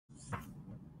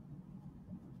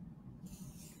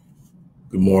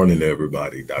Good morning,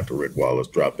 everybody. Dr. Rick Wallace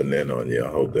dropping in on you. I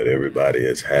hope that everybody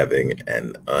is having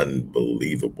an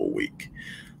unbelievable week.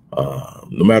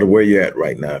 No matter where you're at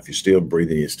right now, if you're still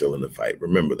breathing, you're still in the fight.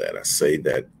 Remember that. I say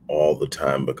that all the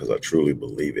time because I truly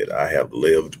believe it. I have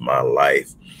lived my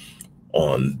life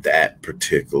on that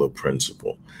particular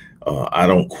principle. I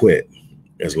don't quit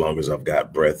as long as I've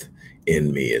got breath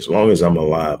in me. As long as I'm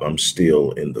alive, I'm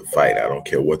still in the fight. I don't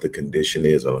care what the condition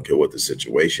is. I don't care what the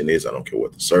situation is. I don't care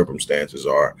what the circumstances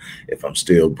are. If I'm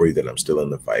still breathing, I'm still in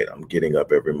the fight. I'm getting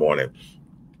up every morning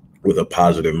with a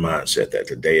positive mindset that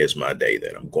today is my day,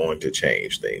 that I'm going to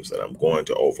change things, that I'm going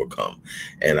to overcome.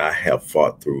 And I have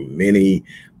fought through many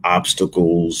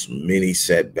obstacles, many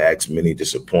setbacks, many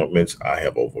disappointments. I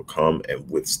have overcome and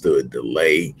withstood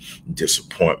delay,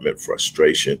 disappointment,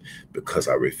 frustration, because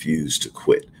I refuse to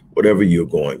quit. Whatever you're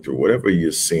going through, whatever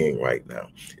you're seeing right now,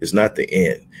 is not the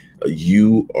end.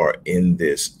 You are in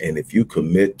this. And if you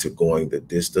commit to going the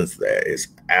distance, there is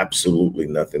absolutely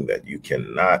nothing that you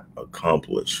cannot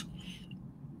accomplish.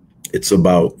 It's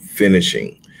about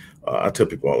finishing. I tell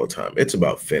people all the time, it's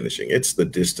about finishing. It's the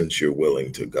distance you're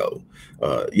willing to go.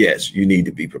 Yes, you need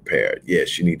to be prepared.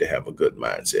 Yes, you need to have a good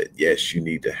mindset. Yes, you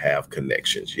need to have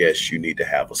connections. Yes, you need to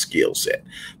have a skill set.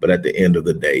 But at the end of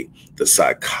the day, the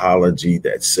psychology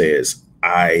that says,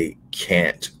 I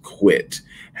can't quit,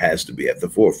 has to be at the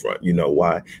forefront. You know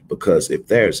why? Because if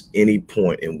there's any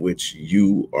point in which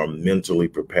you are mentally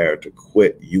prepared to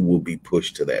quit, you will be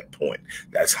pushed to that point.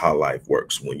 That's how life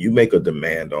works. When you make a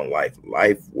demand on life,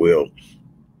 life will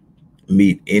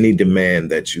meet any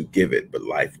demand that you give it, but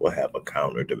life will have a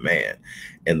counter demand.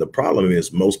 And the problem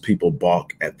is most people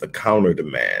balk at the counter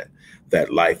demand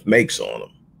that life makes on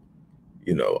them.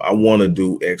 You know, I want to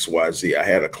do X, Y, Z. I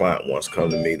had a client once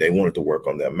come to me. They wanted to work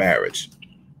on their marriage.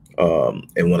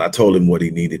 And when I told him what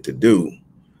he needed to do,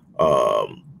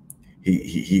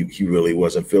 he really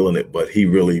wasn't feeling it, but he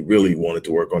really wanted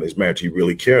to work on his marriage. He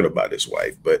really cared about his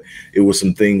wife, but it was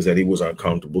some things that he was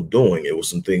uncomfortable doing. It was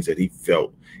some things that he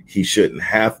felt he shouldn't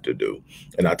have to do.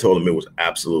 And I told him it was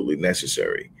absolutely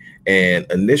necessary. And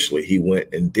initially he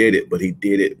went and did it, but he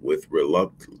did it with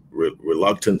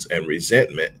reluctance and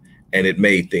resentment, and it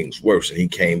made things worse. And he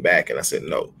came back and I said,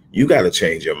 no, you got to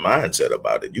change your mindset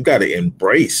about it. You got to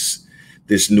embrace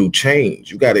this new change.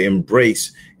 You got to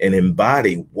embrace and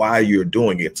embody why you're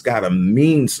doing it. It's got to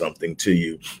mean something to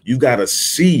you. You got to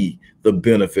see the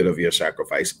benefit of your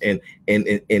sacrifice and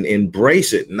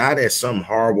embrace it, not as some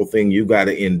horrible thing you got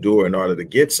to endure in order to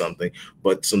get something,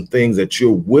 but some things that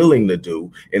you're willing to do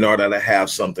in order to have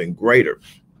something greater.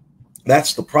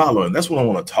 That's the problem. And that's what I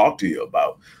want to talk to you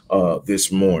about this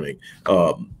morning.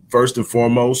 First and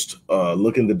foremost,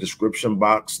 look in the description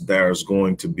box. There's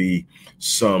going to be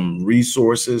some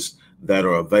resources that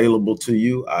are available to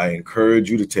you. I encourage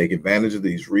you to take advantage of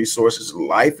these resources.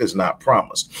 Life is not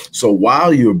promised. So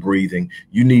while you're breathing,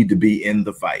 you need to be in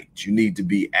the fight. You need to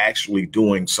be actually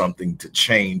doing something to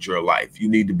change your life. You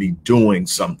need to be doing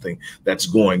something that's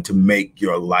going to make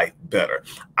your life better.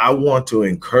 I want to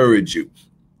encourage you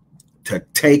to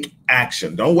take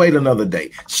action. Don't wait another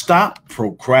day. Stop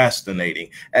procrastinating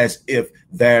as if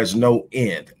there's no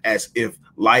end, as if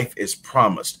life is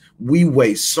promised. We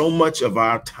waste so much of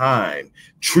our time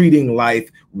treating life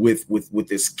with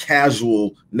this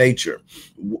casual nature.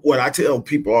 What I tell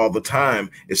people all the time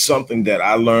is something that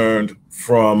I learned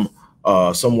from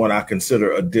someone I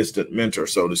consider a distant mentor,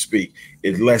 so to speak,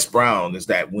 is Les Brown, is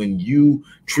that when you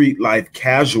treat life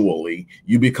casually,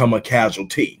 you become a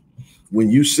casualty. When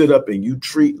you sit up and you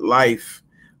treat life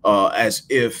as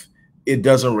if it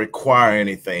doesn't require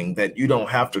anything, that you don't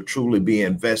have to truly be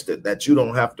invested, that you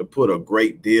don't have to put a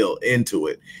great deal into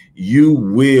it, you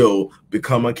will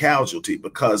become a casualty,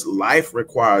 because life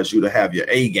requires you to have your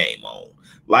A game on.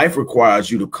 Life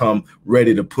requires you to come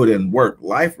ready to put in work.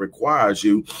 Life requires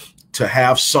you to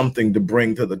have something to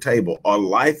bring to the table, or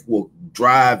life will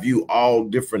drive you all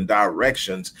different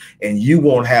directions and you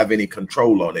won't have any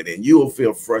control on it, and you'll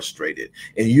feel frustrated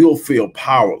and you'll feel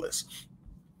powerless.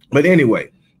 But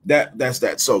anyway, that's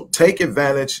that. So take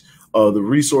advantage of the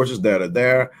resources that are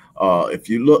there. If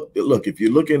you're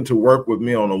looking to work with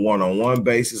me on a one-on-one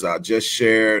basis, I just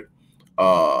shared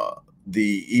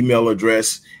the email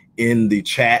address in the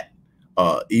chat.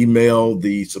 Email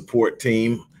the support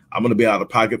team. I'm going to be out of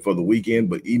pocket for the weekend,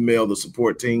 but email the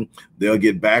support team. They'll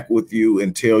get back with you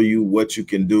and tell you what you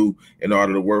can do in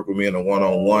order to work with me in a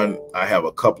one-on-one. I have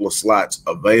a couple of slots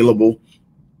available.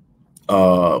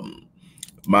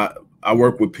 I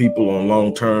work with people on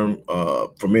long-term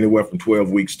from anywhere from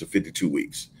 12 weeks to 52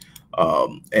 weeks.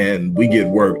 And we get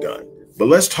work done. But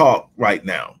let's talk right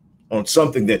now on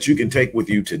something that you can take with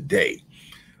you today.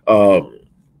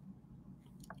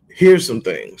 here's some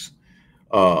things.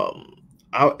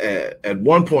 At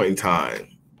one point in time,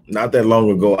 not that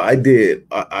long ago,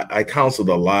 I counseled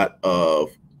a lot of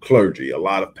clergy, a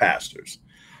lot of pastors.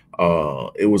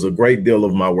 It was a great deal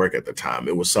of my work at the time.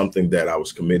 It was something that I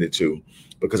was committed to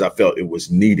because I felt it was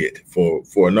needed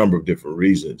for a number of different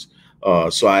reasons.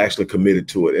 So I actually committed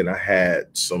to it, and I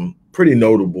had some pretty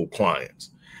notable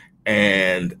clients.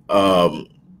 And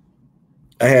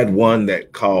I had one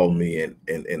that called me, and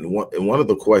one of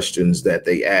the questions that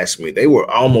they asked me, they were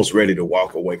almost ready to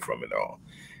walk away from it all.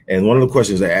 And one of the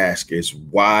questions they ask is,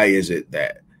 why is it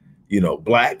that,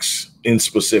 blacks in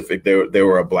specific, they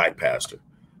were a black pastor.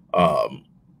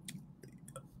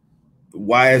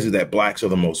 Why is it that blacks are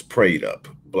the most prayed up?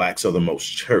 Blacks are the most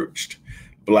churched.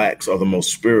 Blacks are the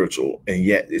most spiritual. And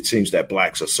yet it seems that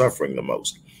blacks are suffering the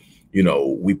most.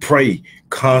 We pray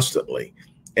constantly.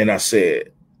 And I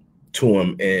said to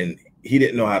him, and he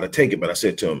didn't know how to take it, but I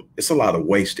said to him, it's a lot of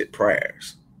wasted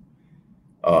prayers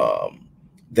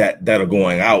that are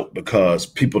going out because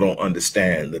people don't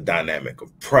understand the dynamic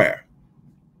of prayer.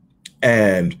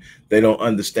 And they don't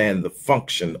understand the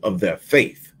function of their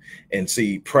faith. And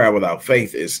see, prayer without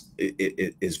faith is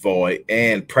void,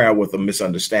 and prayer with a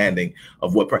misunderstanding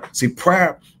of what prayer. See,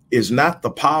 prayer is not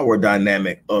the power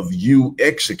dynamic of you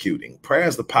executing. Prayer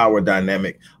is the power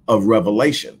dynamic of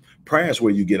revelation. Prayer is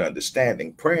where you get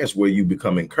understanding. Prayer is where you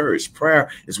become encouraged. Prayer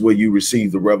is where you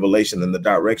receive the revelation and the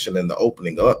direction and the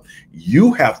opening up.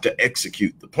 You have to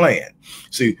execute the plan.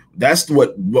 See, that's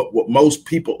what most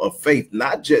people of faith,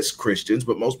 not just Christians,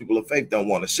 but most people of faith don't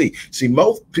want to see. See,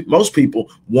 most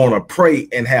people want to pray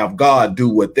and have God do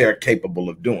what they're capable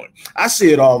of doing. I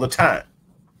see it all the time.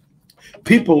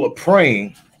 People are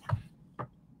praying.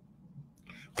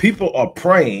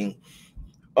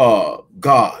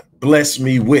 God, bless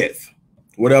me with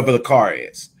whatever the car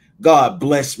is. God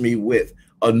bless me with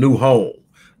a new home.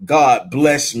 God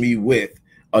bless me with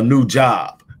a new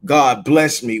job. God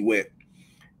bless me with.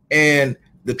 And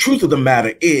the truth of the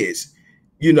matter is,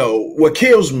 what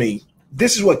kills me,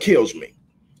 this is what kills me.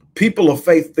 People of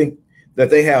faith think that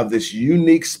they have this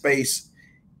unique space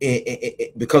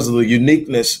because of the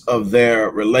uniqueness of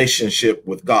their relationship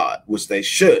with God, which they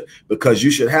should, because you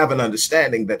should have an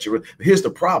understanding that here's the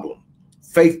problem.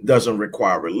 Faith doesn't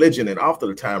require religion, and often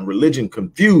the time religion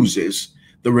confuses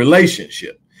the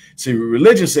relationship. See,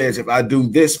 religion says if I do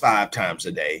this 5 times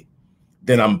a day,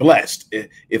 then I'm blessed.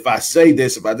 If I say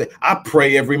this, I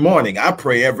pray every morning, I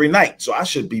pray every night, so I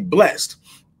should be blessed.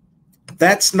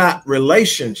 That's not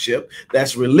relationship.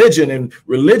 That's religion, and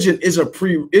religion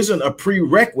isn't a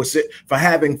prerequisite for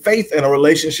having faith in a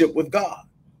relationship with God.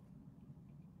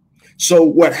 So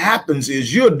what happens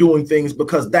is you're doing things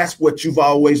because that's what you've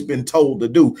always been told to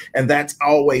do. And that's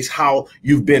always how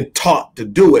you've been taught to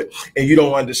do it. And you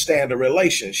don't understand a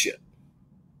relationship.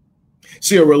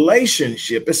 See, a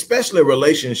relationship, especially a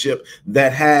relationship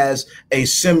that has a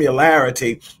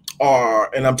similarity,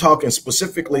 and I'm talking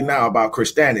specifically now about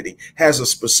Christianity, has a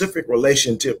specific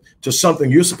relationship to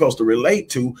something you're supposed to relate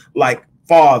to, like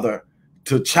father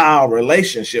to child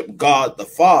relationship. God the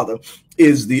Father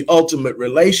is the ultimate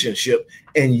relationship,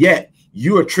 and yet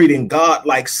you are treating God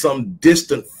like some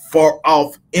distant, far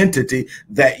off entity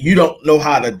that you don't know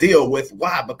how to deal with.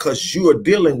 Why? Because you are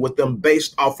dealing with them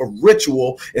based off of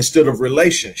ritual instead of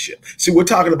relationship. See, we're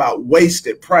talking about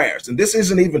wasted prayers, and this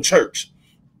isn't even church.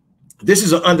 This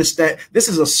is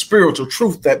a spiritual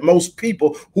truth that most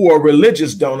people who are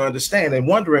religious don't understand, and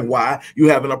wondering why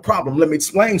you're having a problem. Let me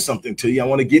explain something to you. I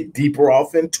want to get deeper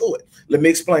off into it. Let me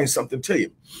explain something to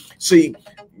you. See,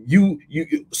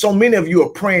 so many of you are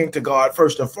praying to God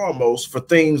first and foremost for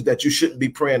things that you shouldn't be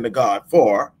praying to God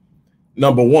for.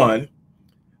 Number one.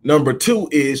 Number two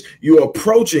is you're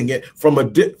approaching it from a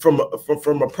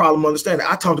problem understanding.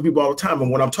 I talk to people all the time, and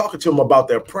when I'm talking to them about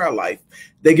their prayer life,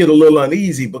 they get a little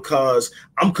uneasy because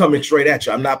I'm coming straight at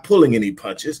you. I'm not pulling any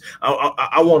punches.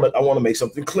 I want to make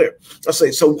something clear. I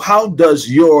say, so how does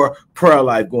your prayer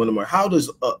life go in the morning? How does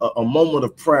a moment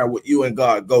of prayer with you and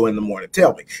God go in the morning?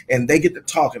 Tell me. And they get to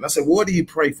talking. I say, well, what do you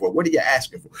pray for? What are you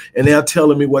asking for? And they're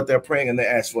telling me what they're praying and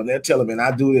they're asking for. And they're telling me, and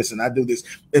I do this and I do this.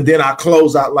 And then I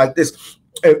close out like this.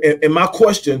 And my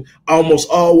question almost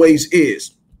always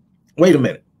is, wait a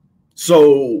minute.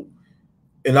 So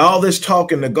in all this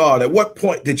talking to God, at what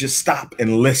point did you stop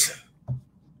and listen?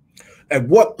 At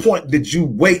what point did you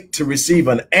wait to receive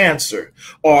an answer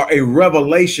or a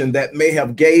revelation that may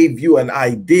have gave you an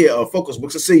idea or focus?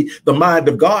 Because see, the mind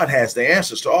of God has the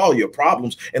answers to all your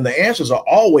problems, and the answers are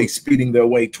always speeding their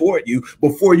way toward you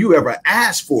before you ever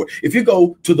ask for it. If you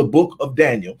go to the book of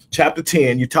Daniel, chapter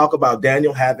 10, you talk about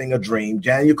Daniel having a dream.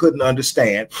 Daniel couldn't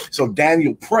understand, so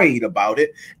Daniel prayed about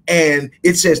it, and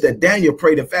it says that Daniel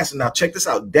prayed and fasted. Now check this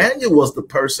out. Daniel was the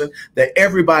person that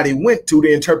everybody went to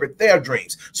interpret their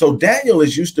dreams. So Daniel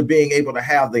is used to being able to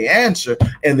have the answer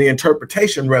and the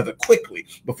interpretation rather quickly.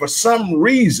 But for some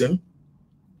reason,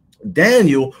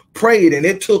 Daniel prayed, and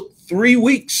it took 3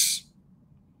 weeks,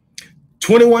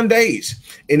 21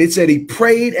 days. And it said he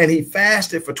prayed and he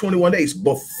fasted for 21 days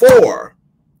before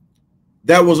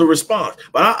there was a response.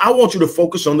 But I want you to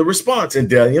focus on the response in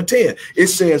Daniel 10. It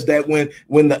says that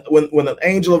when the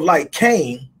angel of light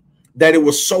came, that it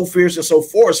was so fierce and so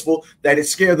forceful that it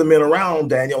scared the men around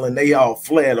Daniel, and they all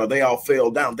fled, or they all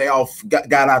fell down. They all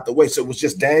got out the way. So it was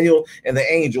just Daniel and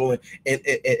the angel.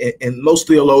 And most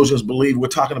theologians believe we're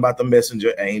talking about the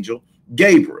messenger angel,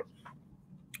 Gabriel.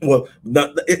 Well,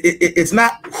 it's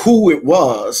not who it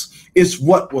was, it's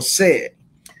what was said.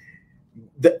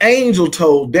 The angel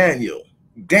told Daniel,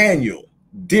 Daniel,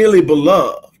 dearly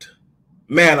beloved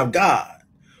man of God,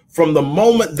 from the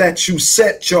moment that you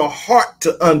set your heart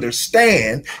to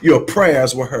understand, your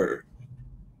prayers were heard.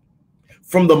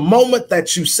 From the moment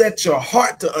that you set your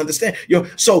heart to understand,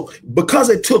 so because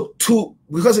it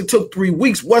took 3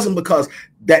 weeks, wasn't because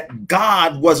that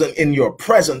God wasn't in your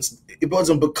presence. It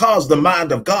wasn't because the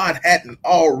mind of God hadn't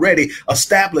already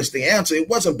established the answer. It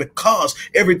wasn't because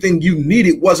everything you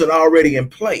needed wasn't already in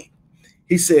play.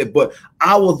 He said, but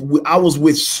I was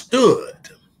withstood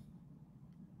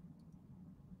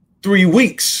 3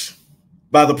 weeks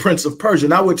by the prince of Persia.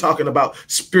 Now we're talking about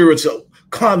spiritual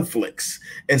conflicts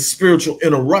and spiritual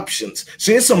interruptions.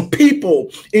 See, there's some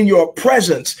people in your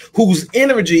presence whose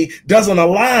energy doesn't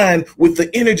align with the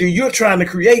energy you're trying to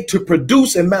create to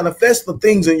produce and manifest the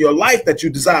things in your life that you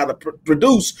desire to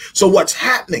produce. So what's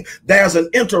happening? There's an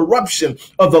interruption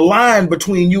of the line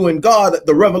between you and God.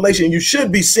 The revelation you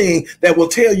should be seeing that will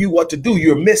tell you what to do,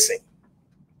 you're missing.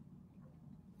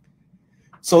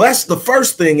 So that's the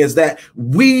first thing, is that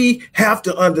we have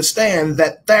to understand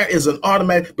that there is an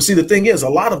automatic. But see, the thing is, a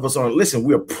lot of us aren't listening.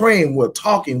 We're praying, we're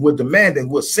talking, we're demanding,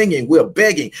 we're singing, we're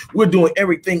begging, we're doing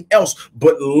everything else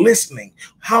but listening.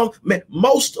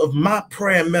 Most of my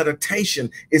prayer and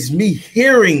meditation is me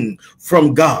hearing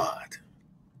from God.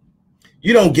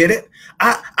 You don't get it?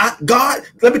 God,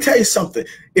 let me tell you something.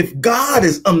 If God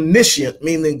is omniscient,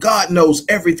 meaning God knows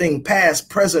everything past,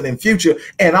 present, and future,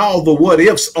 and all the what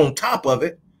ifs on top of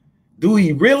it, do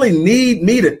he really need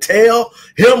me to tell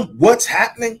him what's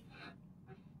happening?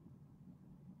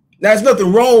 Now, there's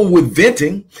nothing wrong with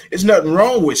venting. There's nothing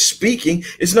wrong with speaking.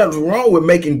 It's nothing wrong with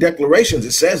making declarations.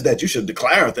 It says that you should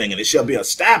declare a thing and it shall be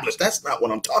established. That's not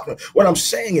what I'm talking about. What I'm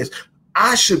saying is,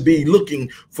 I should be looking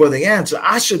for the answer.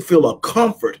 I should feel a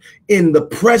comfort in the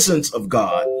presence of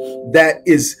God that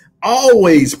is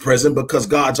always present, because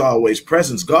God's always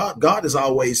present. God is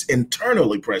always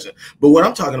internally present. But what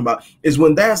I'm talking about is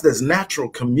when there's this natural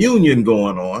communion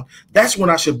going on, that's when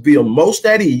I should feel most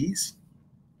at ease.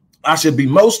 I should be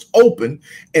most open,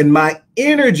 and my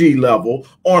energy level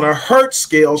on a Hertz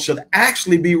scale should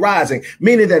actually be rising,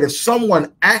 meaning that if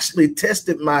someone actually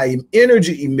tested my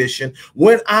energy emission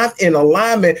when I'm in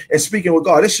alignment and speaking with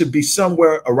God, it should be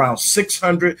somewhere around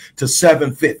 600 to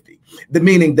 750. The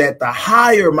meaning that the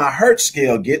higher my Hertz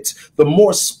scale gets, the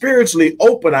more spiritually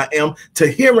open I am to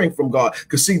hearing from God.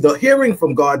 Because see, the hearing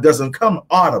from God doesn't come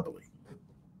audibly.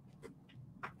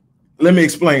 Let me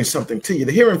explain something to you.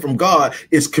 The hearing from God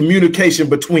is communication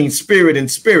between spirit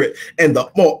and spirit, and the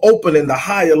more open and the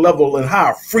higher level and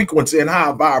higher frequency and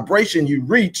higher vibration you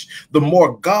reach, the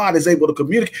more God is able to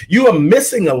communicate. You are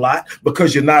missing a lot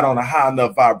because you're not on a high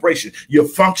enough vibration. You're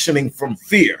functioning from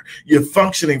fear. You're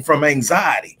functioning from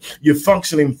anxiety. You're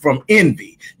functioning from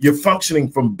envy. You're functioning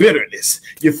from bitterness.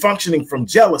 You're functioning from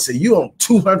jealousy. You're on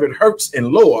 200 Hertz and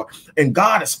lower, and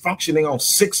God is functioning on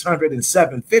 600 and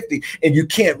 750, and you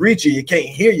can't reach it. You can't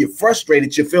hear. You're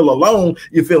frustrated. You feel alone.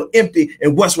 You feel empty.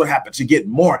 And what happens? You get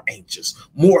more anxious,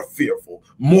 more fearful,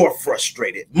 more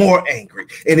frustrated, more angry.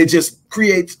 And it just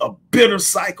creates a bitter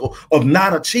cycle of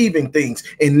not achieving things.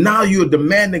 And now you're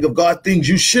demanding of God things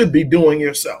you should be doing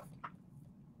yourself.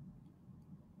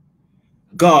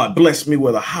 God bless me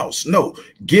with a house. No,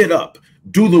 get up,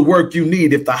 Do the work you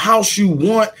need. If the house you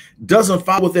want doesn't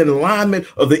fall within alignment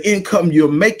of the income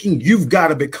you're making, you've got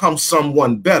to become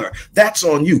someone better. That's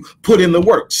on you. Put in the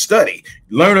work, study,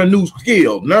 learn a new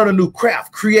skill, learn a new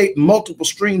craft, create multiple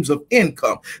streams of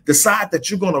income. Decide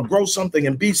that you're going to grow something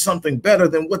and be something better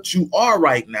than what you are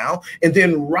right now, and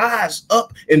then rise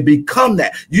up and become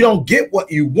that. You don't get what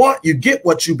you want, you get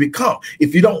what you become.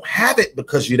 If you don't have it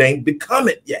because you ain't become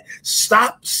it yet,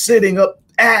 stop sitting up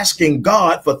asking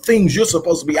God for things you're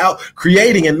supposed to be out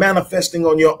creating and manifesting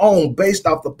on your own based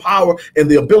off the power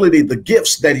and the ability, the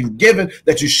gifts that he's given,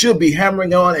 that you should be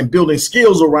hammering on and building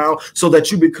skills around so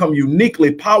that you become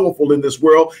uniquely powerful in this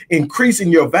world,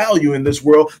 increasing your value in this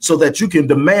world so that you can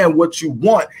demand what you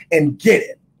want and get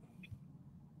it.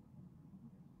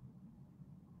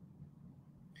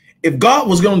 If God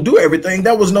was going to do everything,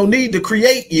 there was no need to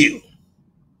create you.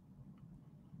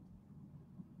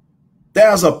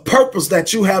 There's a purpose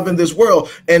that you have in this world.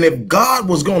 And if God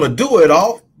was going to do it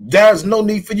all, there's no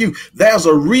need for you. There's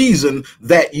a reason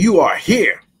that you are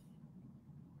here.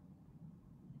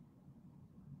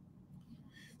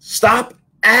 Stop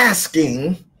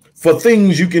asking for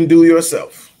things you can do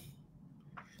yourself.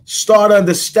 Start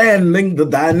understanding the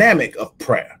dynamic of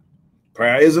prayer.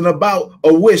 Prayer isn't about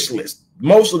a wish list.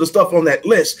 Most of the stuff on that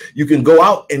list you can go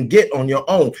out and get on your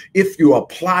own if you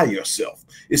apply yourself.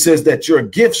 It says that your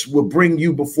gifts will bring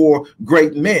you before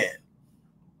great men.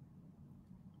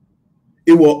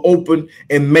 It will open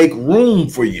and make room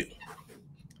for you.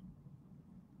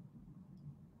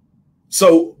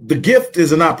 So the gift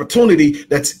is an opportunity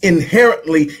that's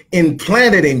inherently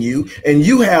implanted in you, and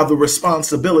you have the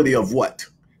responsibility of what?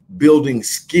 Building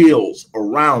skills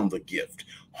around the gift,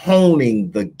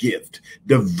 honing the gift,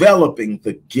 developing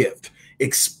the gift,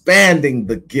 expanding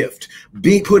the gift,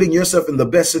 putting yourself in the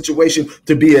best situation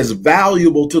to be as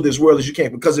valuable to this world as you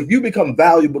can. Because if you become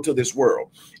valuable to this world,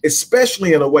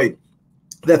 especially in a way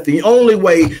that the only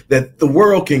way that the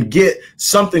world can get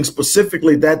something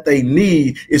specifically that they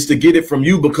need is to get it from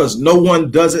you, because no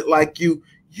one does it like you,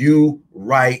 you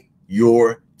write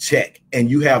your check,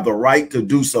 and you have the right to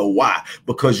do so. Why?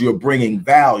 Because you're bringing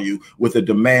value with a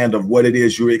demand of what it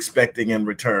is you're expecting in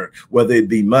return, whether it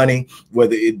be money,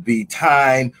 whether it be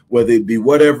time, whether it be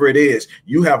whatever it is.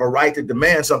 You have a right to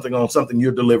demand something on something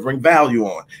you're delivering value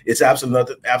on. It's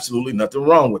absolutely nothing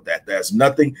wrong with that. There's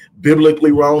nothing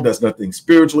biblically wrong. There's nothing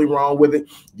spiritually wrong with it.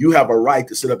 You have a right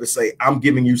to sit up and say, I'm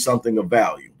giving you something of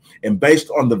value, and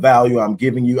based on the value I'm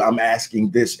giving you, I'm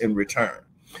asking this in return.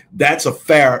 That's a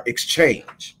fair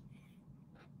exchange,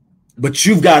 but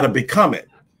you've got to become it.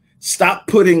 Stop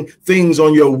putting things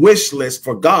on your wish list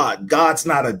for God. God's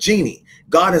not a genie.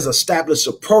 God has established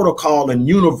a protocol and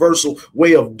universal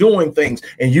way of doing things,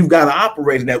 and you've got to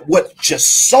operate in that. What you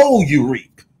sow, you reap.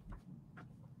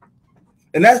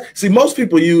 And see, most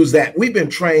people use that. We've been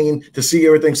trained to see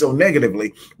everything so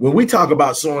negatively. When we talk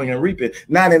about sowing and reaping,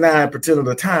 99% of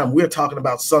the time, we're talking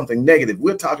about something negative.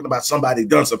 We're talking about somebody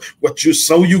done something. What you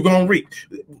sow, you're going to reap.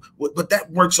 But that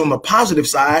works on the positive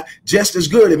side just as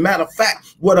good. As a matter of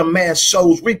fact, what a man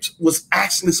sows, reaps was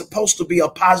actually supposed to be a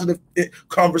positive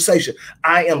conversation.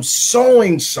 I am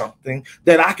sowing something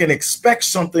that I can expect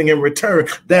something in return.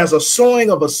 There's a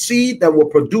sowing of a seed that will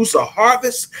produce a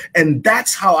harvest, and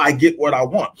that's how I get what I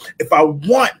want. If I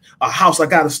want a house, I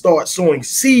got to start sowing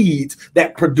seeds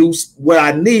that produce what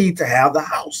I need to have the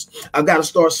house. I've got to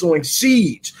start sowing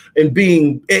seeds and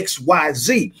being X, Y,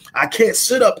 Z. I can't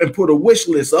sit up and put a wish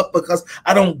list up because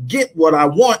I don't get what I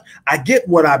want. I get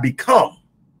what I become.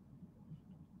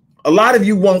 A lot of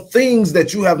you want things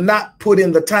that you have not put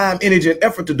in the time, energy, and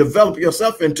effort to develop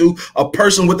yourself into a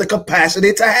person with the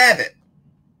capacity to have it.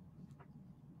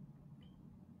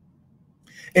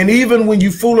 And even when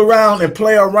you fool around and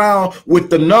play around with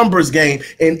the numbers game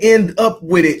and end up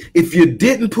with it, if you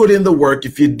didn't put in the work,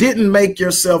 if you didn't make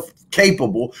yourself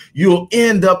capable, you'll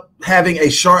end up having a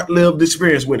short-lived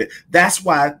experience with it. That's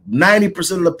why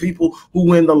 90% of the people who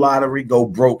win the lottery go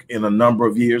broke in a number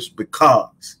of years,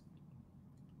 because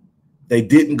they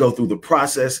didn't go through the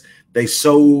process. They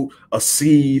sowed a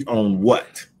seed on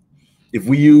what? If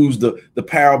we use the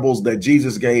parables that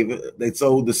Jesus gave, they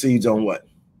sowed the seeds on what?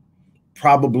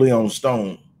 Probably on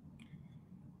stone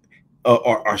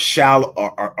or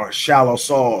shallow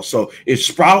soil. So it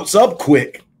sprouts up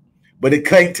quick, but it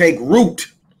can't take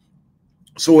root.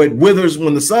 So it withers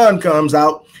when the sun comes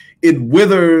out. It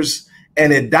withers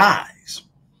and it dies.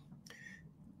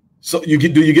 So do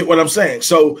you get what I'm saying?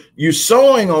 So you're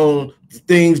sowing on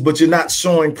things, but you're not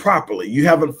sowing properly. You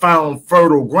haven't found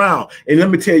fertile ground. And let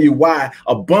me tell you why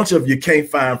a bunch of you can't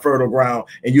find fertile ground,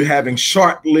 and you're having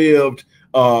short-lived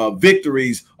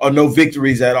victories or no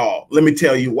victories at all. Let me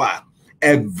tell you why.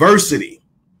 Adversity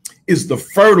is the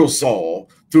fertile soil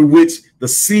through which the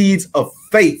seeds of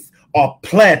faith are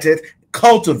planted,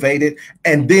 cultivated,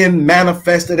 and then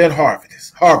manifested and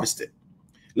harvested.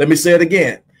 Let me say it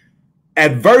again.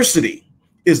 Adversity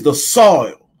is the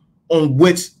soil on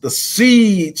which the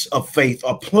seeds of faith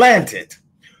are planted,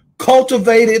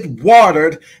 cultivated,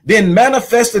 watered, then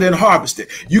manifested and harvested.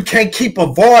 You can't keep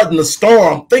avoiding the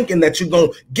storm thinking that you're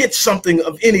going to get something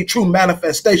of any true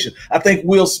manifestation. I think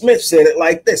Will Smith said it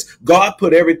like this: God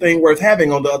put everything worth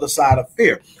having on the other side of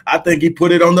fear. I think he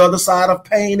put it on the other side of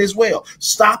pain as well.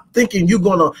 Stop thinking you're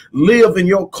going to live in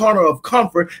your corner of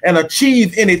comfort and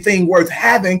achieve anything worth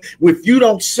having if you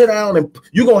don't sit down, and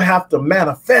you're going to have to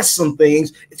manifest some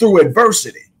things through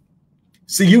adversity.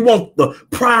 See, you want the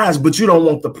prize, but you don't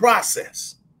want the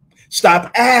process.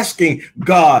 Stop asking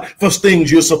God for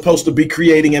things you're supposed to be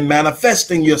creating and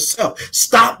manifesting yourself.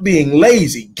 Stop being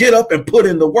lazy. Get up and put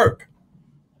in the work.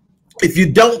 If you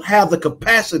don't have the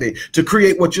capacity to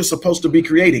create what you're supposed to be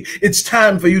creating, it's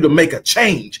time for you to make a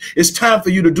change. It's time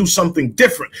for you to do something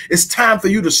different. It's time for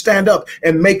you to stand up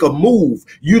and make a move.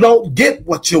 You don't get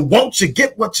what you want, you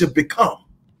get what you become.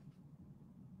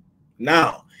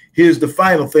 Now, here's the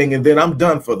final thing, and then I'm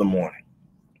done for the morning.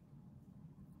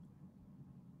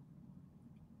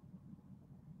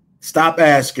 Stop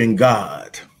asking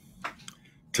God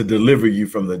to deliver you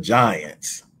from the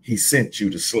giants he sent you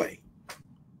to slay.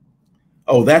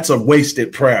 Oh, that's a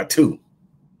wasted prayer too.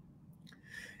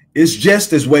 It's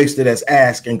just as wasted as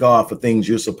asking God for things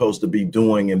you're supposed to be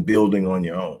doing and building on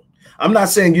your own. I'm not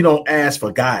saying you don't ask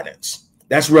for guidance.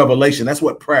 That's revelation. That's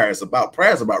what prayer is about.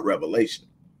 Prayer is about revelation.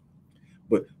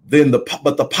 But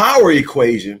the power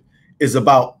equation is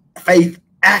about faith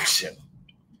action.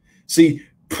 See,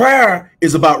 prayer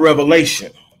is about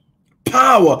revelation.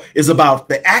 Power is about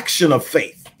the action of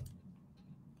faith.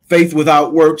 Faith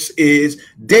without works is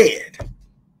dead.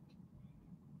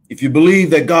 If you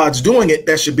believe that God's doing it,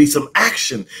 there should be some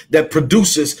action that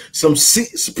produces some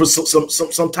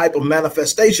type of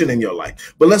manifestation in your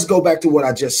life. But let's go back to what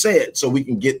I just said so we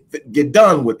can get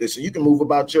done with this, so you can move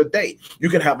about your day. You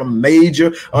can have a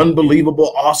major,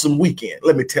 unbelievable, awesome weekend.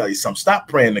 Let me tell you something. Stop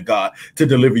praying to God to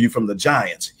deliver you from the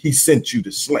giants he sent you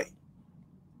to slay.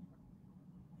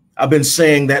 I've been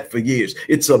saying that for years.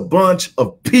 It's a bunch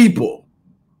of people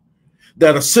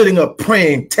that are sitting up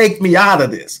praying, take me out of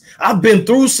this. I've been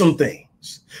through some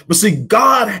things. But see,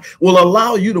 God will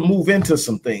allow you to move into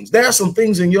some things. There are some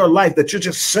things in your life that you're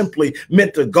just simply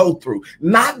meant to go through,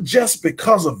 not just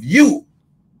because of you,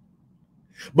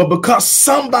 but because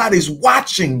somebody's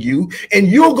watching you, and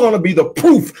you're going to be the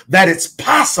proof that it's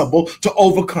possible to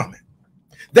overcome it.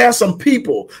 There are some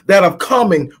people that are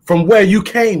coming from where you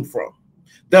came from,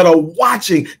 that are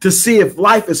watching to see if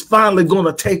life is finally going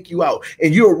to take you out.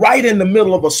 And you're right in the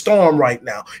middle of a storm right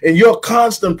now. And your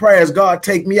constant prayer is, God,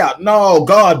 take me out. No,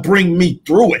 God, bring me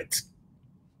through it.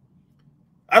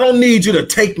 I don't need you to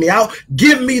take me out.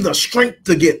 Give me the strength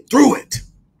to get through it.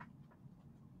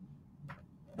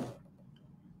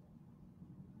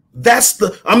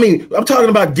 I'm talking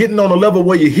about getting on a level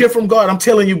where you hear from God. I'm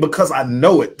telling you because I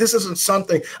know it. This isn't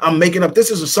something I'm making up. This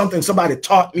isn't something somebody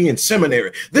taught me in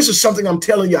seminary. This is something I'm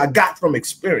telling you I got from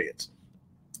experience.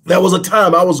 There was a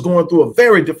time I was going through a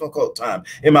very difficult time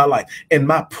in my life, and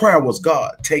my prayer was,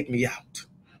 God, take me out.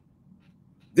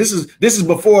 This is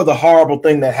before the horrible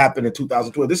thing that happened in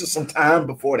 2012. This is some time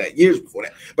before that, years before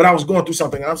that. But I was going through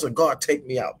something, and I said, God, take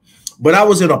me out. But I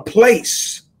was in a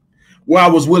place where I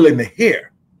was willing to hear.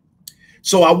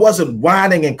 So I wasn't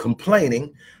whining and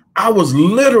complaining. I was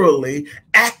literally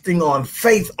acting on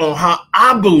faith on how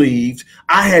I believed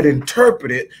I had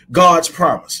interpreted God's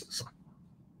promises.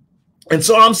 And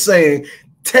so I'm saying,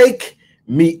 take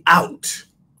me out.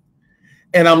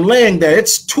 And I'm laying there.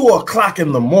 It's 2 o'clock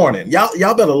in the morning.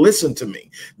 Y'all better listen to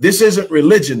me. This isn't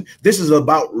religion. This is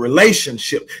about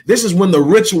relationship. This is when the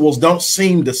rituals don't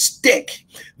seem to stick.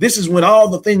 This is when all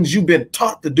the things you've been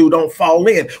taught to do don't fall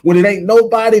in. When it ain't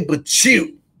nobody but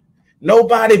you.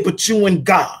 Nobody but you and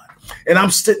God. And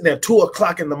I'm sitting there 2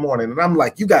 o'clock in the morning, and I'm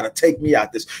like, you got to take me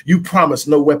out this. You promised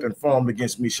no weapon formed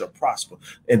against me shall prosper.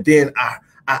 And then I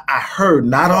heard,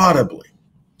 not audibly,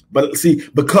 but see,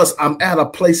 because I'm at a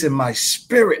place in my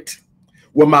spirit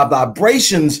where my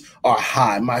vibrations are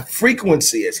high, my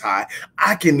frequency is high,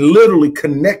 I can literally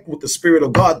connect with the Spirit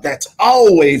of God that's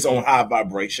always on high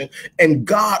vibration. And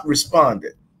God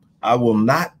responded, I will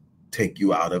not take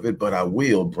you out of it, but I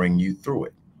will bring you through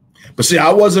it. But see,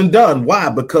 I wasn't done. Why?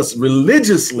 Because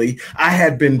religiously, I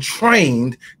had been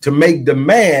trained to make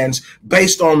demands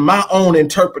based on my own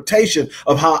interpretation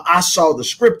of how I saw the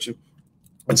scripture.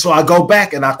 And so I go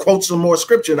back and I quote some more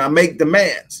scripture and I make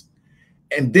demands.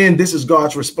 And then this is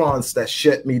God's response that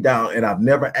shut me down. And I've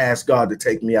never asked God to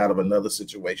take me out of another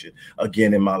situation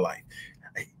again in my life.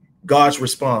 God's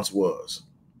response was,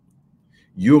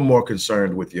 you're more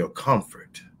concerned with your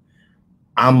comfort.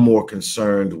 I'm more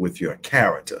concerned with your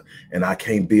character, and I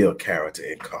can't build character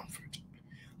in comfort.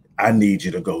 I need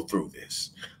you to go through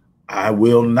this. I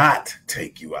will not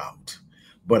take you out,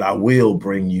 but I will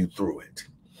bring you through it.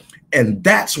 And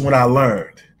that's when I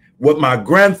learned what my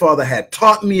grandfather had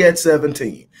taught me at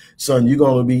 17. Son, you're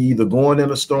going to be either going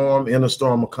in a storm,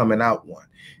 or coming out one.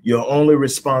 Your only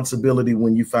responsibility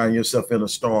when you find yourself in a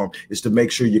storm is to make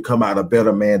sure you come out a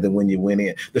better man than when you went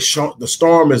in. The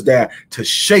storm is there to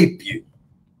shape you.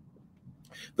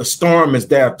 The storm is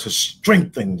there to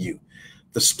strengthen you.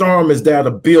 The storm is there to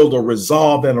build a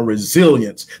resolve and a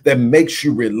resilience that makes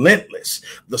you relentless.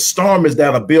 The storm is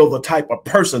there to build the type of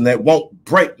person that won't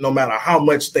break no matter how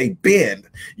much they bend.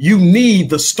 You need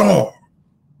the storm.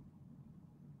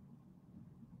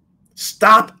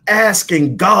 Stop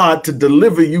asking God to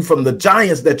deliver you from the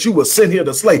giants that you were sent here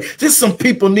to slay. Just some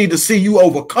people need to see you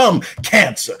overcome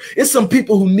cancer. It's some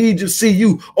people who need to see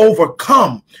you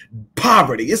overcome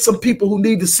poverty. It's some people who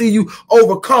need to see you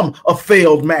overcome a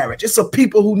failed marriage. It's some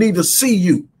people who need to see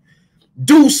you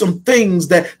do some things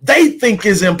that they think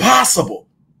is impossible.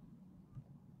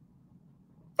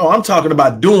 Oh, I'm talking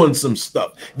about doing some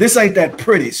stuff. This ain't that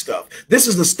pretty stuff. This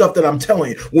is the stuff that I'm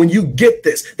telling you. When you get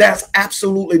this, there's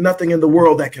absolutely nothing in the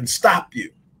world that can stop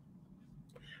you.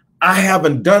 I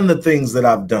haven't done the things that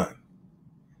I've done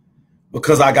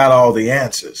because I got all the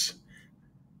answers.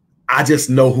 I just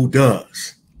know who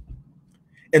does.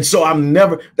 And so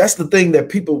that's the thing that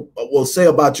people will say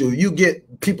about you. You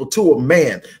get people to a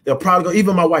man, they'll probably go,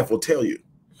 even my wife will tell you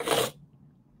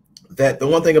that the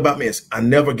one thing about me is I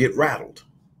never get rattled.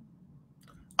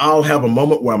 I'll have a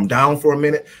moment where I'm down for a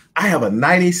minute. I have a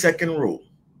 90-second rule.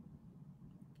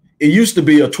 It used to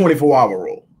be a 24-hour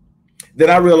rule. Then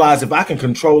I realized if I can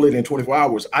control it in 24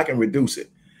 hours, I can reduce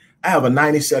it. I have a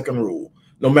 90-second rule.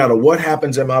 No matter what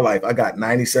happens in my life, I got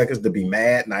 90 seconds to be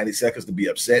mad, 90 seconds to be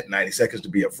upset, 90 seconds to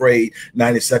be afraid,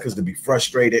 90 seconds to be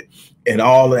frustrated, and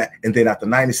all of that. And then after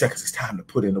 90 seconds, it's time to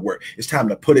put in the work. It's time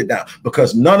to put it down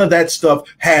because none of that stuff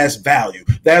has value.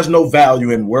 There's no value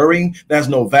in worrying. There's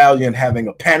no value in having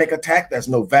a panic attack. There's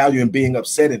no value in being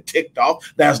upset and ticked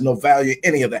off. There's no value in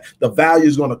any of that. The value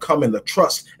is going to come in the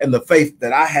trust and the faith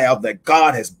that I have that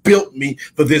God has built me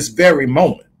for this very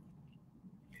moment.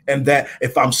 And that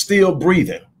if I'm still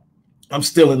breathing, I'm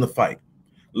still in the fight.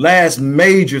 Last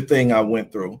major thing I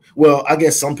went through, well, I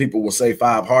guess some people will say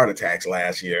 5 heart attacks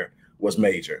last year was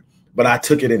major, but I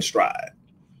took it in stride,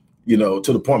 you know,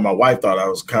 to the point my wife thought I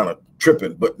was kind of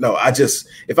tripping. But no,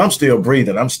 if I'm still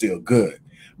breathing, I'm still good.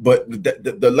 But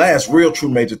the last real true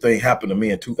major thing happened to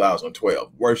me in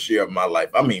 2012, worst year of my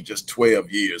life. I mean, just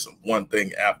 12 years of one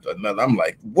thing after another. I'm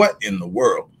like, what in the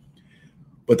world?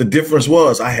 But the difference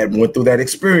was I had went through that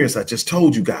experience I just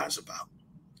told you guys about.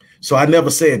 So I never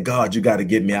said, God, you got to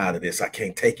get me out of this. I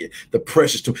can't take it. The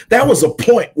pressure's too. That was a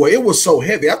point where it was so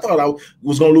heavy. I thought I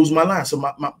was going to lose my life. So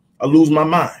I lose my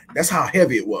mind. That's how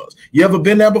heavy it was. You ever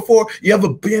been there before? You ever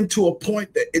been to a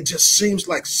point that it just seems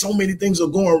like so many things are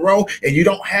going wrong and you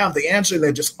don't have the answer and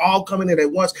they're just all coming in at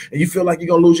once and you feel like you're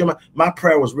going to lose your mind? My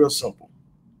prayer was real simple.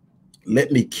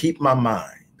 Let me keep my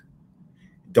mind.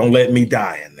 Don't let me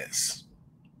die in this.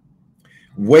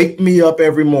 Wake me up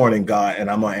every morning, God,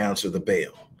 and I'm going to answer the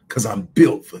bell because I'm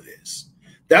built for this.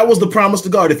 That was the promise to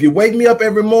God. If you wake me up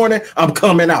every morning, I'm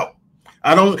coming out.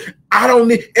 I don't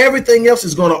need everything else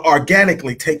is going to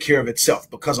organically take care of itself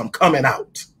because I'm coming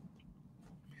out.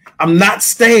 I'm not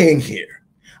staying here.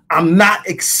 I'm not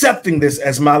accepting this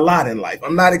as my lot in life.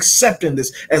 I'm not accepting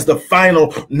this as the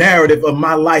final narrative of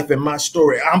my life and my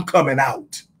story. I'm coming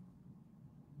out.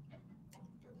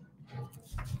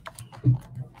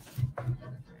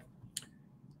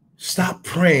 Stop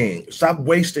praying. Stop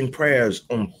wasting prayers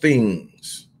on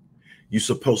things you're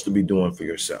supposed to be doing for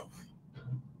yourself.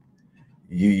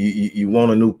 You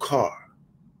want a new car.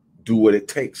 Do what it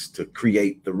takes to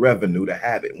create the revenue to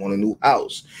have it. Want a new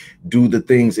house. Do the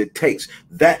things it takes.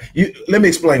 Let me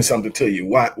explain something to you.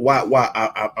 Why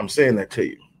I'm saying that to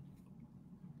you.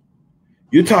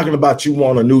 You're talking about you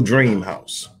want a new dream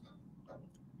house.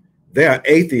 There are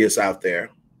atheists out there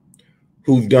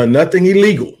who've done nothing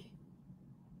illegal,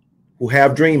 who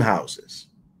have dream houses.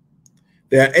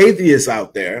 There are atheists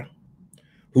out there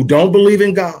who don't believe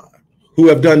in God, who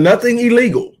have done nothing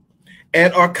illegal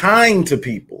and are kind to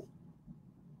people,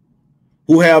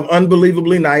 who have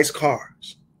unbelievably nice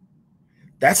cars.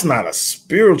 That's not a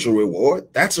spiritual reward.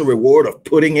 That's a reward of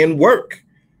putting in work.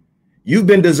 You've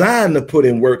been designed to put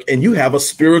in work and you have a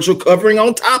spiritual covering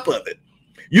on top of it.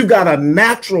 You've got a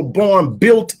natural born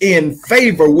built-in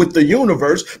favor with the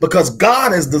universe because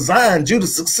God has designed you to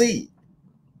succeed.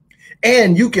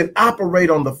 And you can operate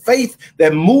on the faith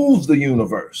that moves the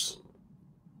universe.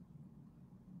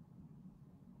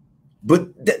 But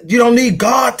you don't need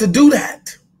God to do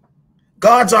that.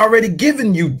 God's already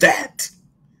given you that.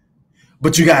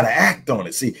 But you got to act on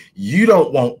it. See, you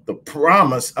don't want the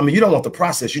promise. I mean, you don't want the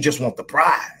process. You just want the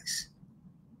prize.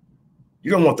 You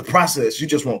don't want the process. You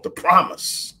just want the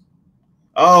promise.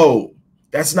 Oh,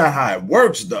 that's not how it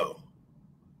works, though.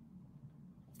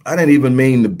 I didn't even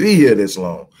mean to be here this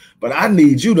long, but I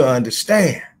need you to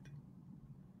understand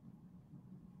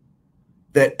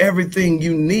that everything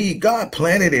you need, God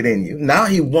planted it in you. Now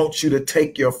he wants you to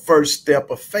take your first step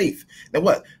of faith. Now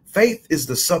what? Faith is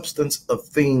the substance of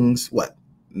things, what?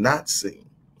 Not seen.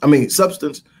 I mean,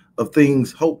 substance of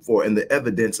things hoped for and the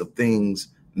evidence of things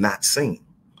not seen.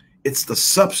 It's the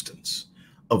substance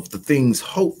of the things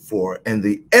hoped for and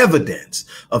the evidence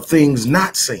of things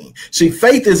not seen. See,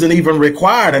 faith isn't even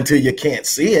required until you can't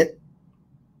see it.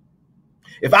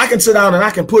 If I can sit down and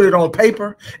I can put it on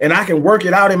paper and I can work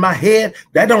it out in my head,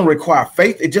 that don't require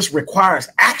faith. It just requires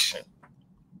action.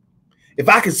 If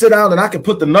I can sit down and I can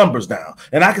put the numbers down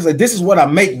and I can say, this is what I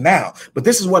make now, but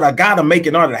this is what I got to make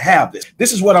in order to have this.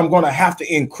 This is what I'm going to have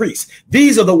to increase.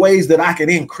 These are the ways that I can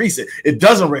increase it. It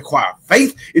doesn't require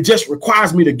faith. It just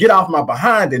requires me to get off my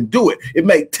behind and do it. It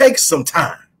may take some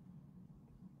time.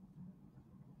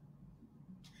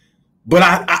 But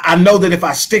I know that if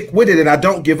I stick with it and I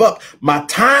don't give up, my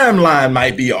timeline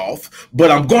might be off,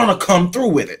 but I'm going to come through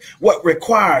with it. What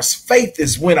requires faith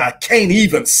is when I can't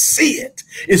even see it.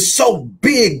 It's so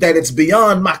big that it's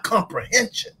beyond my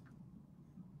comprehension,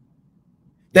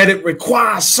 that it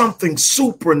requires something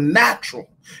supernatural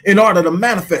in order to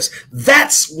manifest.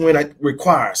 That's when it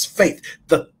requires faith,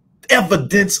 the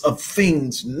evidence of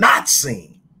things not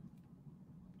seen.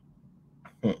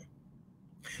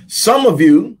 Some of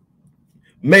you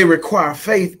may require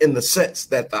faith in the sense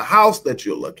that the house that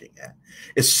you're looking at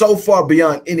is so far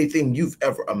beyond anything you've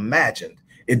ever imagined,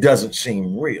 it doesn't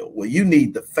seem real. Well, you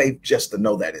need the faith just to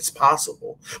know that it's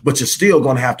possible, but you're still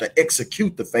going to have to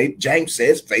execute the faith. James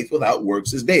says faith without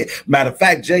works is dead. Matter of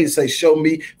fact, James says, show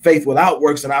me faith without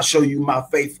works and I'll show you my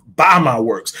faith by my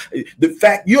works. The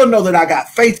fact you'll know that I got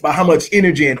faith by how much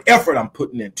energy and effort I'm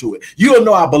putting into it. You'll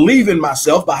know I believe in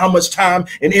myself by how much time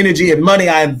and energy and money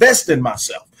I invest in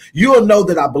myself. You'll know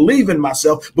that I believe in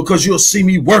myself because you'll see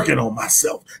me working on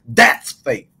myself. That's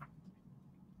faith.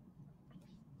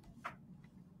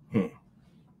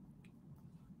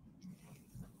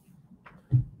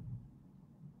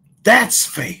 That's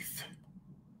faith.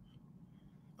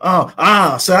 So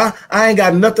I ain't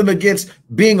got nothing against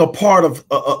being a part of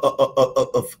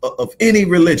any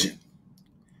religion,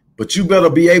 but you better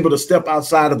be able to step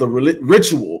outside of the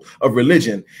ritual of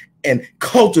religion and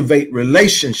cultivate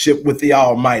relationship with the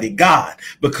Almighty God,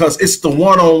 because it's the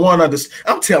one-on-one understanding.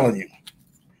 I'm telling you,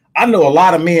 I know a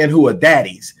lot of men who are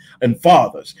daddies and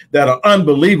fathers that are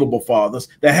unbelievable fathers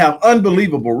that have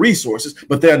unbelievable resources,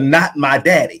 but they're not my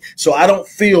daddy. So I don't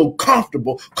feel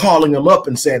comfortable calling them up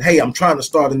and saying, hey, I'm trying to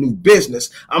start a new business.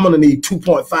 I'm going to need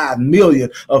 2.5 million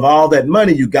of all that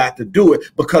money you got to do it,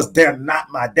 because they're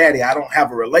not my daddy. I don't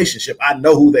have a relationship. I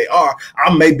know who they are.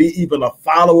 I may be even a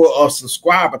follower or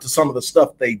subscriber to some of the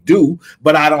stuff they do,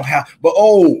 but I don't have,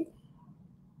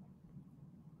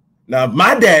 now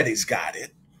my daddy's got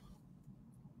it.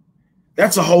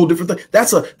 That's a whole different thing.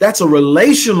 That's a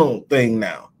relational thing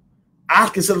now. I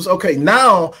consider, okay,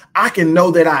 now I can know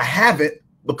that I have it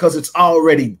because it's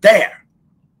already there.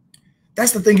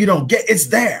 That's the thing you don't get. It's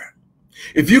there.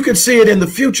 If you can see it in the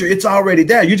future, it's already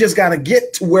there. You just got to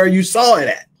get to where you saw it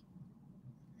at.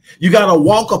 You got to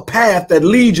walk a path that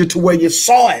leads you to where you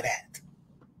saw it at.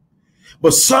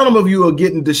 But some of you are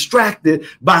getting distracted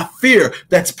by fear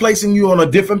that's placing you on a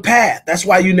different path. That's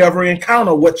why you never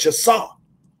encounter what you saw.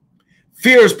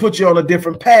 Fear has put you on a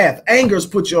different path. Anger has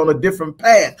put you on a different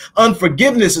path.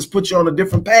 Unforgiveness has put you on a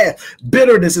different path.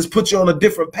 Bitterness has put you on a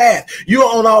different path.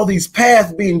 You're on all these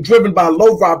paths being driven by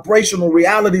low vibrational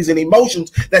realities and emotions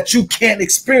that you can't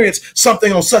experience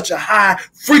something on such a high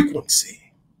frequency.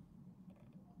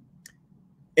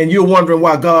 And you're wondering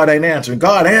why God ain't answering.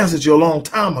 God answered you a long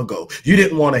time ago. You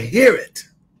didn't want to hear it.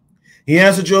 He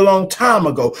answered you a long time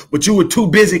ago, but you were too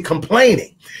busy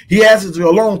complaining. He answered you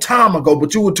a long time ago,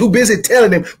 but you were too busy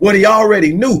telling him what he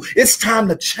already knew. It's time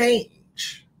to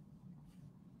change.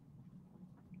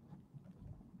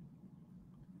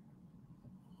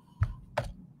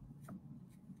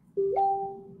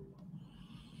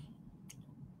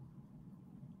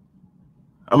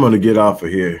 I'm going to get off of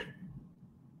here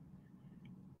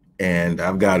and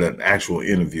I've got an actual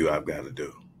interview I've got to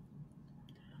do.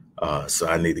 So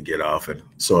I need to get off and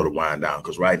sort of wind down,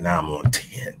 because right now I'm on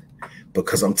 10,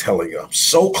 because I'm telling you, I'm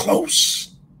so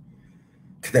close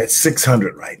to that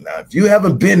 600 right now. If you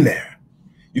haven't been there,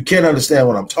 you can't understand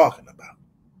what I'm talking about.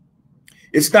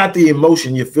 It's not the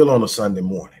emotion you feel on a Sunday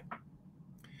morning.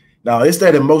 Now, it's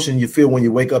that emotion you feel when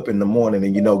you wake up in the morning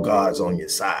and you know God's on your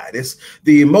side. It's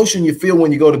the emotion you feel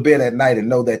when you go to bed at night and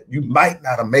know that you might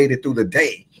not have made it through the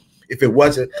day if it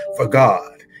wasn't for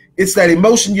God. It's that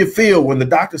emotion you feel when the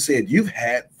doctor said you've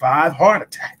had 5 heart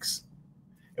attacks.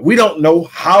 And we don't know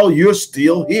how you're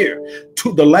still here.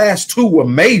 The last 2 were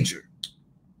major,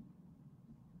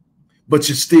 but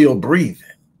you're still breathing.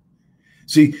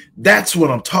 See, that's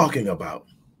what I'm talking about.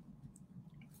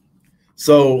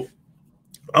 So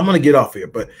I'm going to get off here,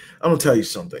 but I'm going to tell you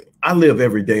something. I live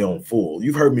every day on full.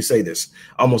 You've heard me say this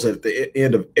almost at the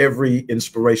end of every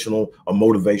inspirational or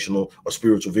motivational or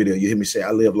spiritual video. You hear me say,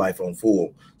 I live life on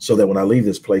full, so that when I leave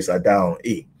this place, I don't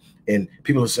eat. And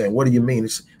people are saying, what do you mean?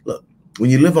 It's, look, when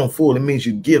you live on full, it means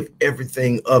you give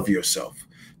everything of yourself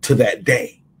to that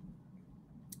day.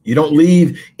 You don't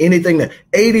leave anything. That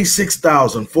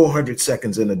 86,400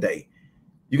 seconds in a day.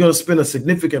 You're going to spend a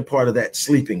significant part of that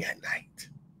sleeping at night.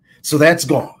 So that's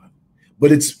gone.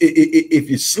 But if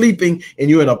you're sleeping and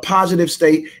you're in a positive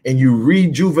state and you're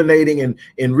rejuvenating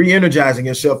and re-energizing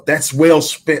yourself, that's well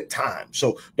spent time.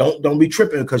 So don't be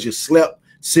tripping because you slept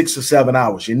 6 or 7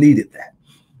 hours. You needed that.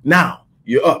 Now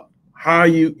you're up. How are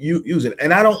you using it?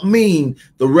 And I don't mean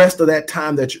the rest of that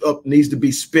time that you're up needs to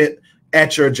be spent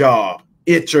at your job,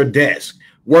 at your desk,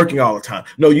 working all the time.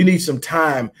 No, you need some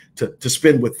time to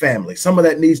spend with family. Some of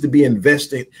that needs to be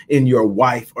invested in your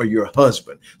wife or your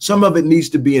husband. Some of it needs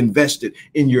to be invested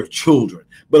in your children.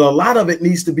 But a lot of it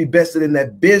needs to be invested in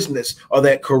that business or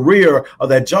that career or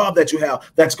that job that you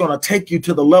have that's going to take you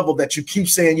to the level that you keep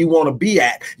saying you want to be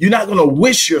at. You're not going to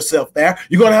wish yourself there.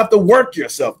 You're going to have to work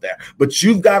yourself there. But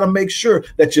you've got to make sure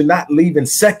that you're not leaving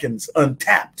seconds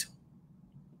untapped.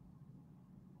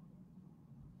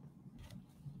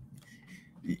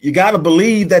 You got to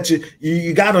believe that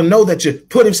you got to know that you're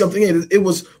putting something in. It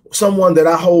was someone that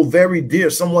I hold very dear,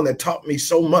 someone that taught me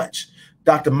so much,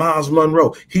 Dr. Miles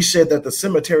Monroe. He said that the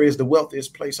cemetery is the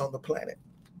wealthiest place on the planet.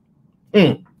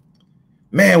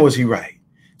 Man, was he right.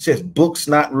 He says books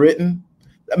not written.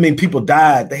 I mean, people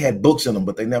died. They had books in them,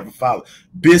 but they never followed.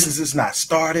 Businesses not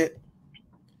started.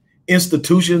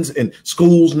 Institutions and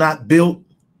schools not built.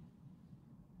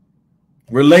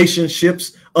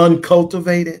 Relationships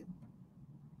uncultivated.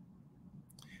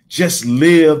 Just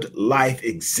lived life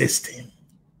existing.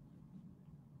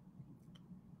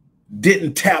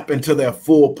 Didn't tap into their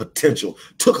full potential.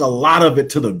 Took a lot of it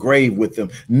to the grave with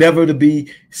them, never to be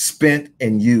spent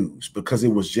and used because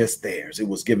it was just theirs. It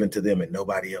was given to them and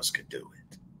nobody else could do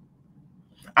it.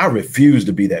 I refuse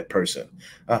to be that person.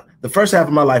 The first half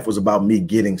of my life was about me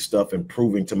getting stuff and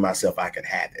proving to myself I could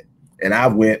have it. And I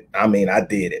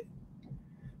did it.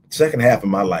 Second half of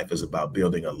my life is about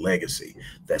building a legacy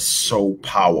that's so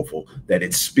powerful that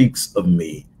it speaks of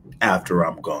me after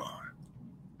I'm gone.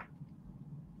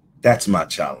 That's my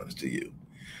challenge to you.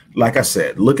 Like I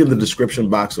said, look in the description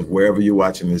box of wherever you're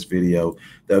watching this video.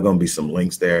 There are going to be some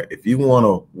links there. If you want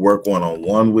to work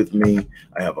one-on-one with me,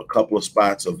 I have a couple of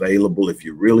spots available. If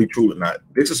you're really truly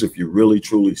if you're really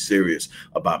truly serious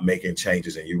about making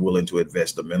changes and you're willing to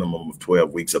invest a minimum of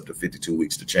 12 weeks up to 52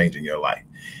 weeks to change in your life.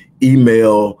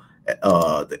 Email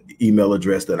the email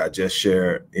address that I just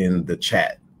shared in the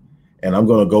chat. And I'm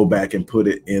going to go back and put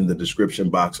it in the description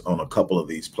box on a couple of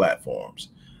these platforms.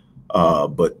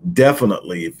 But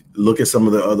definitely look at some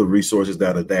of the other resources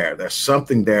that are there. There's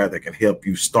something there that can help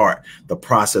you start the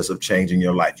process of changing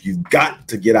your life. You've got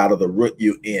to get out of the rut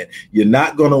you're in. You're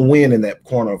not going to win in that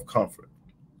corner of comfort.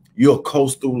 You'll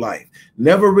coast through life,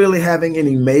 never really having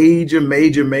any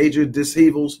major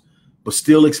disheavels, but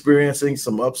still experiencing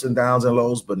some ups and downs and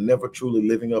lows, but never truly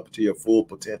living up to your full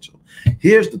potential.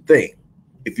 Here's the thing.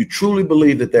 If you truly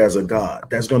believe that there's a God,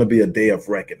 there's going to be a day of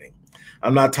reckoning.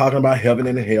 I'm not talking about heaven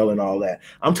and hell and all that.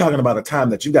 I'm talking about a time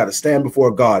that you got to stand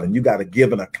before God and you got to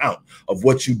give an account of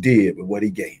what you did with what he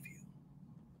gave you.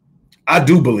 I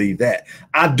do believe that.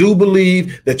 I do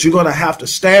believe that you're going to have to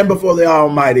stand before the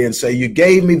Almighty and say, you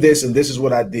gave me this and this is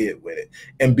what I did with it,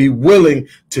 and be willing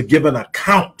to give an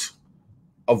account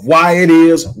of why it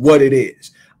is what it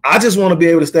is. I just want to be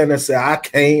able to stand there and say, I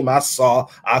came, I saw,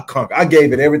 I conquered. I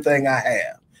gave it everything I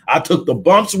have. I took the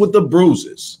bumps with the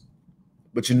bruises.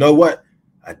 But you know what?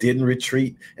 I didn't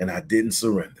retreat and I didn't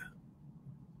surrender.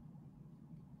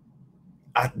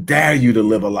 I dare you to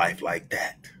live a life like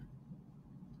that.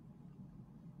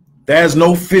 There's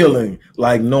no feeling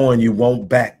like knowing you won't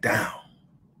back down.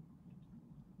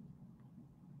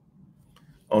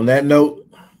 On that note,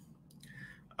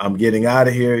 I'm getting out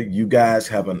of here. You guys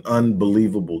have an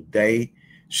unbelievable day.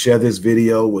 Share this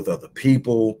video with other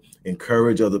people.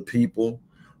 Encourage other people.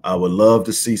 I would love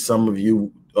to see some of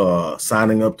you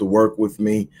signing up to work with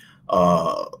me.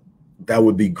 That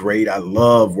would be great. I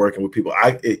love working with people.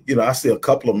 I see a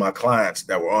couple of my clients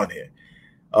that were on here.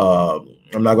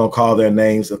 I'm not going to call their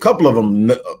names. A couple of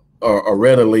them are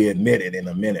readily admitted in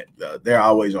a minute. They're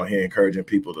always on here encouraging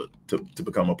people to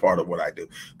become a part of what I do.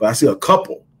 But I see a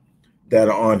couple that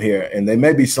are on here, and there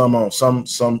may be some on some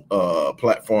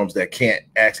platforms that can't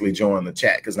actually join the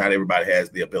chat because not everybody has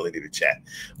the ability to chat.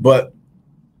 But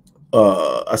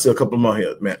I see a couple of them on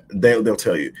here, man. They'll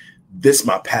tell you this is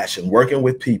my passion. Working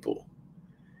with people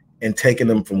and taking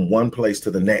them from one place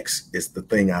to the next is the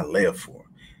thing I live for.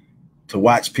 To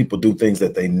watch people do things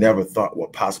that they never thought were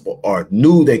possible or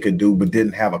knew they could do, but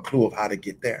didn't have a clue of how to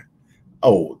get there.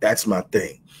 Oh, that's my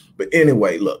thing. But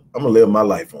anyway, look, I'm going to live my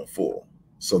life on full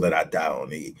so that I die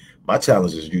on E. My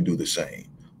challenge is you do the same.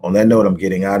 On that note, I'm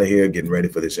getting out of here, getting ready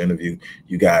for this interview.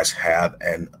 You guys have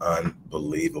an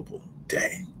unbelievable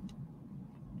day.